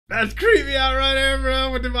That's creepy out right there,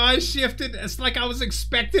 bro. With the eyes shifted. It's like I was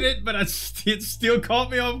expecting it, but it still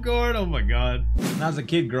caught me off guard. Oh my god. When I was a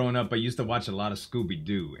kid growing up, I used to watch a lot of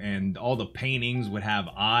Scooby-Doo, and all the paintings would have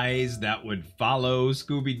eyes that would follow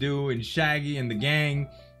Scooby-Doo and Shaggy and the gang,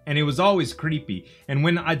 and it was always creepy. And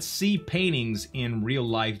when I'd see paintings in real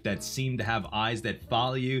life that seemed to have eyes that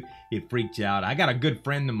follow you, it freaked you out. I got a good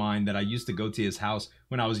friend of mine that I used to go to his house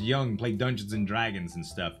when I was young, play Dungeons and Dragons and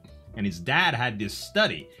stuff. And his dad had this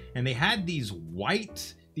study, and they had these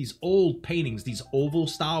old paintings, these oval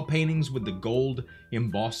style paintings with the gold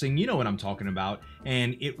embossing. You know what I'm talking about.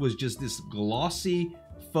 And it was just this glossy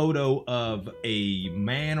photo of a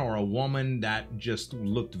man or a woman that just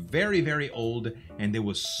looked very, very old, and they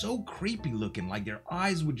were so creepy looking, like their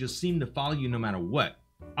eyes would just seem to follow you no matter what.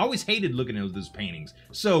 I always hated looking at those paintings.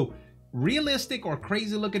 So realistic or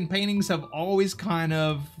crazy looking paintings have always kind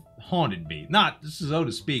of haunted me. Not so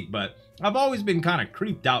to speak, but I've always been kind of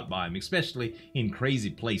creeped out by them, especially in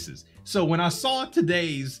crazy places. So when I saw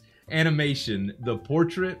today's animation, The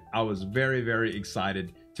Portrait, I was very, very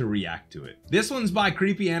excited to react to it. This one's by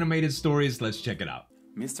Creepy Animated Stories. Let's check it out.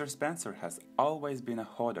 Mr. Spencer has always been a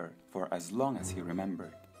hoarder for as long as he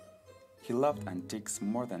remembered. He loved antiques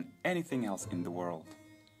more than anything else in the world.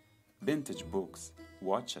 Vintage books,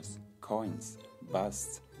 watches, coins,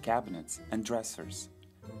 busts, cabinets, and dressers.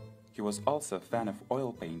 He was also a fan of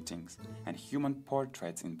oil paintings and human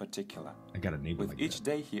portraits in particular. I got a neighbor With each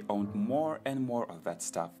day he owned more and more of that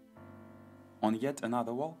stuff. On yet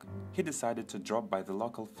another walk, he decided to drop by the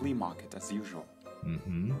local flea market as usual.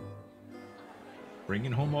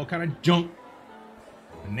 Bringing home all kind of junk.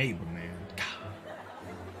 A neighbor, man.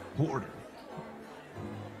 God. Hoarder.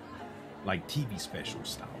 Like TV special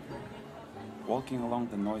style. Walking along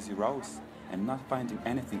the noisy roads and not finding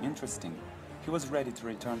anything interesting, he was ready to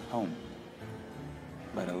return home.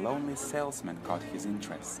 But a lonely salesman caught his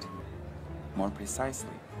interest. More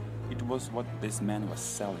precisely, it was what this man was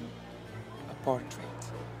selling. A portrait.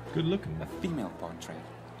 Good looking. A female portrait.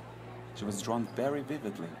 She was drawn very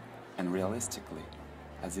vividly and realistically,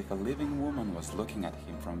 as if a living woman was looking at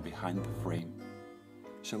him from behind the frame.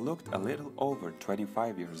 She looked a little over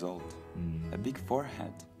 25 years old. A big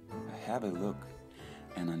forehead, a heavy look,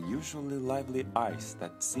 and unusually lively eyes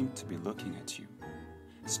that seemed to be looking at you.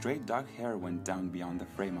 Straight dark hair went down beyond the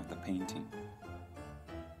frame of the painting.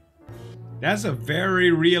 That's a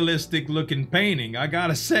very realistic looking painting, I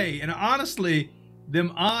gotta say. And honestly,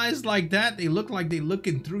 them eyes like that, they look like they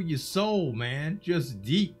looking through your soul, man. Just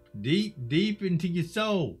deep, deep, deep into your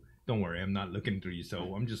soul. Don't worry, I'm not looking through your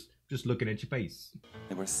soul. I'm just looking at your face.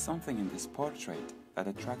 There was something in this portrait that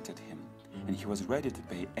attracted him, and he was ready to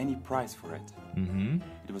pay any price for it.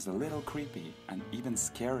 It was a little creepy and even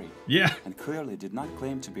scary. Yeah. And clearly did not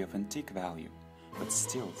claim to be of antique value, but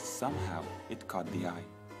still, somehow, it caught the eye.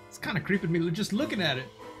 It's kind of creeping me just looking at it.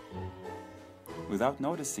 Without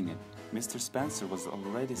noticing it, Mr. Spencer was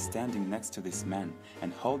already standing next to this man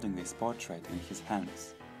and holding this portrait in his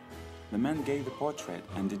hands. The man gave the portrait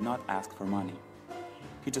and did not ask for money.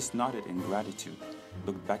 He just nodded in gratitude,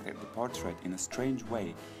 looked back at the portrait in a strange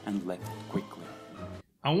way, and left quickly.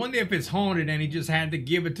 I wonder if it's haunted and he just had to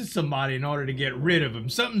give it to somebody in order to get rid of him.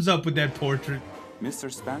 Something's up with that portrait.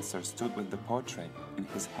 Mr. Spencer stood with the portrait in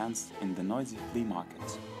his hands in the noisy flea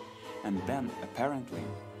market. And then, apparently,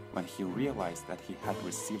 when he realized that he had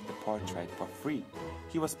received the portrait for free,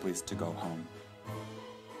 he was pleased to go home.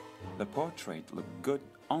 The portrait looked good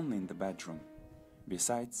only in the bedroom.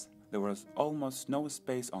 Besides, there was almost no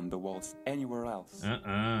space on the walls anywhere else.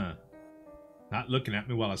 Not looking at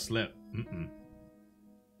me while I slept.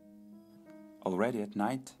 Already at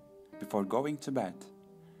night, before going to bed,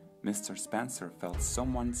 Mr. Spencer felt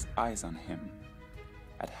someone's eyes on him.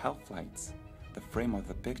 At half lights, the frame of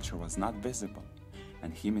the picture was not visible,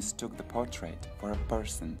 and he mistook the portrait for a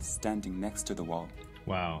person standing next to the wall.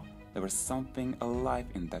 Wow. There was something alive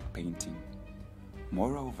in that painting.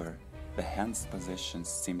 Moreover, the hand's position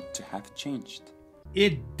seemed to have changed.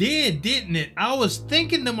 It did, didn't it? I was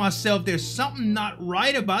thinking to myself, there's something not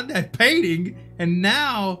right about that painting, and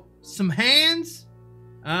now some hands?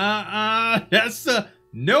 That's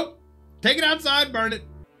nope. Take it outside, burn it.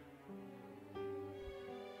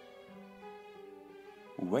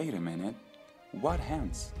 Wait a minute. What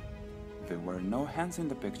hands? There were no hands in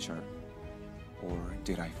the picture. Or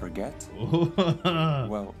did I forget?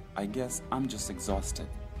 Well, I guess I'm just exhausted,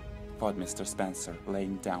 thought Mr. Spencer,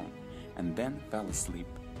 laying down, and then fell asleep.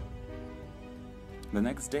 The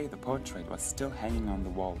next day the portrait was still hanging on the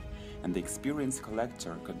wall, and the experienced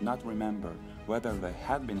collector could not remember whether there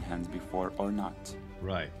had been hands before or not.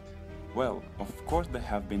 Right. Well, of course there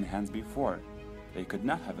have been hands before. They could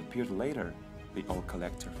not have appeared later. the old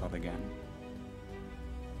collector thought again.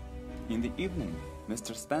 In the evening,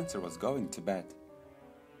 Mr. Spencer was going to bed.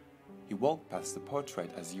 He walked past the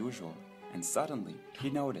portrait as usual, and suddenly he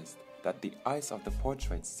noticed that the eyes of the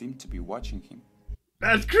portrait seemed to be watching him.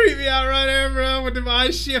 That's creepy out right there, bro, with the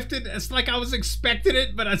eyes shifted. It's like I was expecting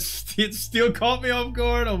it, but it still caught me off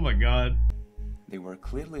guard. Oh my god. They were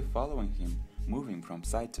clearly following him, moving from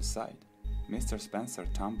side to side. Mr. Spencer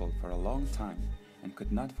tumbled for a long time and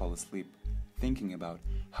could not fall asleep, thinking about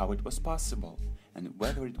how it was possible and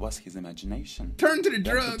whether it was his imagination. Turn to the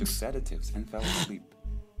Then drugs. he took sedatives and fell asleep.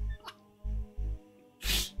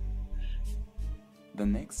 The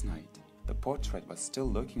next night, the portrait was still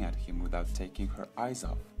looking at him without taking her eyes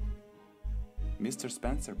off. Mr.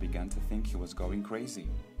 Spencer began to think he was going crazy.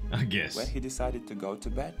 I guess. When he decided to go to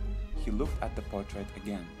bed, he looked at the portrait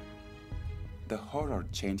again. The horror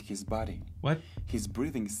changed his body. What? His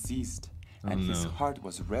breathing ceased, and his heart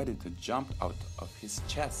was ready to jump out of his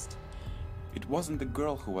chest. It wasn't the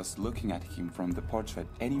girl who was looking at him from the portrait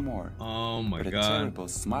anymore, Oh my but god. a terrible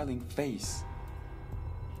smiling face.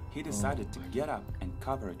 He decided to get up and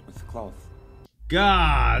cover it with cloth.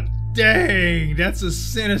 God dang, that's a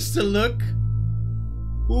sinister look.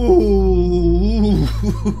 Ooh.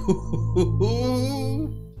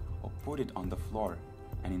 Or put it on the floor,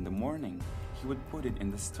 and in the morning he would put it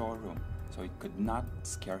in the storeroom so it could not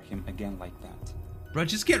scare him again like that. Bro,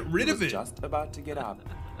 just get rid of He was it. just about to get up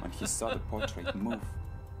when he saw the portrait move.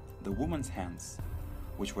 The woman's hands,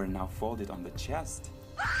 which were now folded on the chest,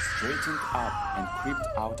 straightened up and creeped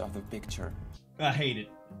out of the picture. I hate it.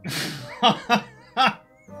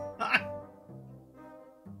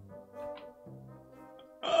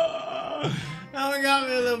 Now it got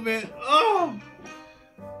me a little bit. Oh.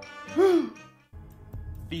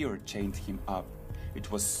 Fear chained him up. It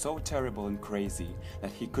was so terrible and crazy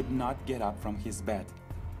that he could not get up from his bed.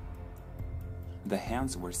 The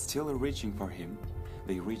hands were still reaching for him.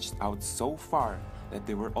 They reached out so far that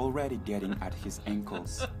they were already getting at his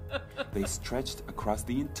ankles. They stretched across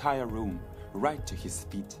the entire room, right to his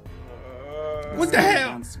feet. What the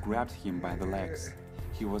hell? Hands grabbed him by the legs.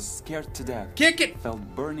 He was scared to death, Kick it. felt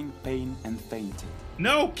burning pain and fainted.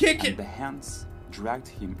 No, kick And it. the hands dragged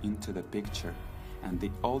him into the picture, and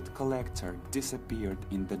the old collector disappeared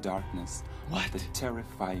in the darkness What? of the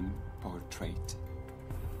terrifying portrait.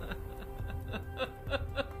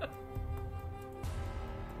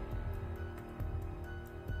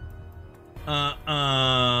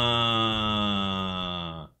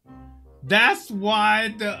 That's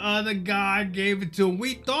why the other guy gave it to him.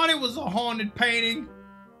 We thought it was a haunted painting.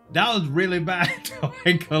 That was really bad.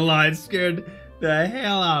 MacLeod scared the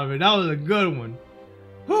hell out of it. That was a good one.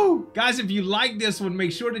 Whew. Guys, if you like this one,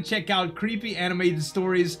 make sure to check out Creepy Animated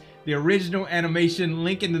Stories, the original animation,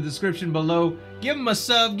 link in the description below. Give them a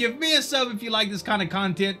sub. Give me a sub if you like this kind of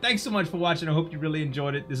content. Thanks so much for watching. I hope you really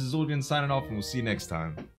enjoyed it. This is Zueljin signing off, and we'll see you next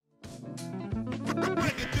time.